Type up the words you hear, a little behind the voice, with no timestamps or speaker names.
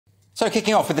So,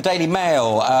 kicking off with the Daily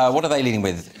Mail, what are they leading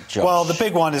with, Josh? Well, the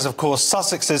big one is, of course,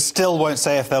 Sussexes still won't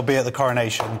say if they'll be at the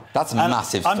coronation. That's a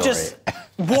massive story.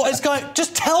 What is going...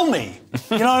 Just tell me.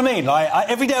 You know what I mean? Like,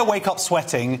 every day I wake up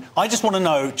sweating. I just want to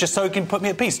know, just so you can put me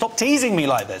at peace. Stop teasing me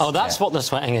like this. Oh, that's what the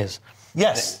sweating is.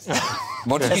 Yes.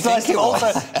 What did you think it was?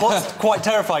 Also, what's quite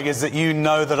terrifying is that you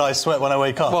know that I sweat when I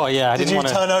wake up. Well, yeah, Did you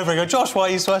turn over and go, Josh, why are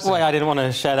you sweating? Well, I didn't want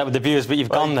to share that with the viewers, but you've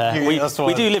gone there.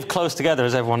 We do live close together,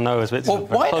 as everyone knows. But well,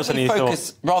 why don't we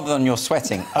focus, rather than your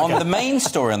sweating, on the main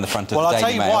story on the front of the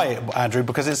Daily Mail? Well, I'll tell you why, Andrew,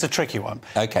 because it's a tricky one.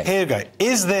 OK. Here we go.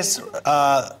 Is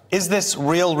this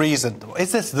real reason?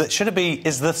 Is this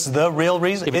the real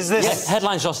reason? Is this... Yes,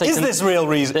 headlines, Josh, Is this real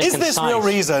reason? Is this real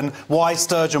reason why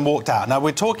Sturgeon walked out? Now,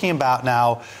 we're talking about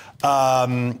now...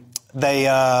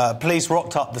 police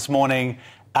rocked up this morning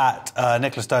at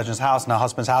Nicola Sturgeon's house and her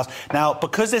husband's house. Now,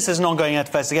 because this is an ongoing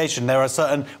investigation, there are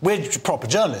certain... We're proper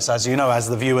journalists, as you know, as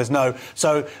the viewers know.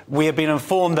 So we have been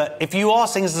informed that if you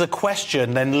ask things as a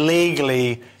question, then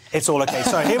legally it's all OK.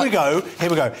 So here we go. Here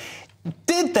we go.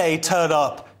 Did they turn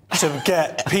up to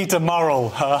get Peter Murrell,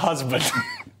 her husband?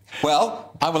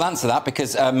 Well, I will answer that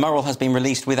because Murrell has been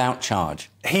released without charge.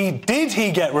 Did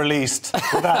he get released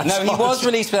without No, charge? he was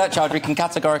released without charge. We can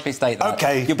categorically state that.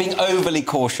 OK. You're being overly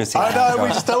cautious here. I know, we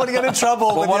just don't want to get in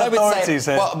trouble with the authorities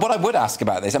here. Well, what I would ask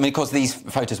about this, I mean, of course, these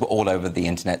photos were all over the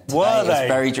internet today. Were they?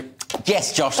 Very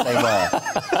yes, Josh, they were.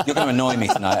 You're going to annoy me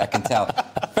tonight, I can tell.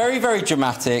 Very, very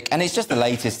dramatic, and it's just the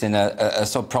latest in a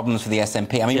sort of problems for the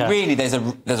SNP. I mean, really, there's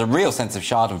a real sense of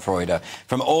schadenfreude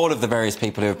from all of the various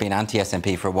people who have been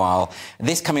anti-SNP for a while.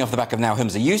 This coming off the back of now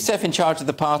Humza Yousaf in charge of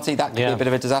the party, that could be a bit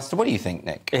of a disaster. What do you think,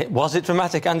 Nick? Was it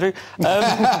dramatic, Andrew?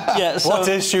 Yeah. So, what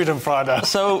is Schadenfreude?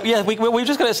 So, yeah, we've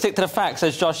just got to stick to the facts,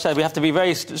 as Josh said. We have to be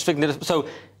very strict. So,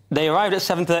 they arrived at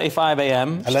 7:35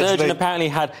 a.m. Sturgeon apparently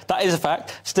had... That is a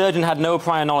fact. Sturgeon had no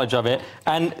prior knowledge of it.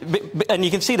 And you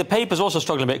can see the paper's also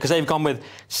struggling a bit because they've gone with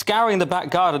scouring the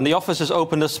back garden. The officers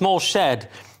opened a small shed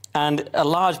and a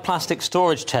large plastic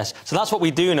storage chest. So that's what we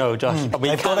do know, Josh.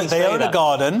 They own a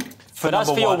garden... But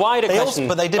as for your wider question...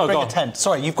 But they did bring a tent.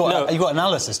 Sorry, you've got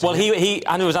analysis. Well,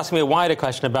 Andrew was asking me a wider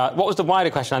question about... What was the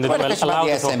wider question, Andrew, that we're allowed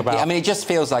to talk about? I mean, it just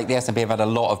feels like the SNP have had a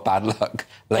lot of bad luck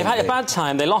lately. They've had a bad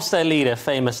time. They lost their leader,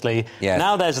 famously. Yes.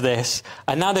 Now there's this.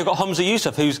 And now they've got Humza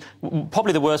Yousaf, who's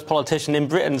probably the worst politician in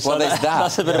Britain. So well, there's that.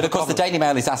 That's a bit but, of course, the Daily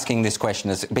Mail is asking this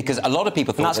question because a lot of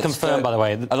people thought... And that's confirmed, by the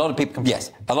way. A lot of people...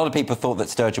 Yes. A lot of people thought that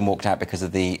Sturgeon walked out because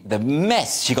of the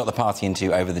mess she got the party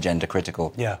into over the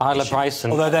gender-critical Isla Bryson.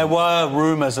 Although there were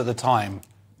rumours at the time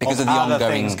because of the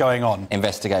ongoing things going on.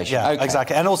 Investigation. Yeah,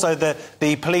 exactly. And also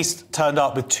the police turned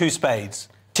up with 2 spades.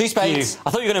 2 spades? I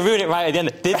thought you were going to ruin it right at the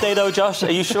end. Did they, though, Josh?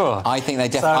 Are you sure? I think they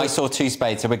definitely... I saw 2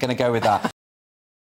 spades, so we're going to go with that.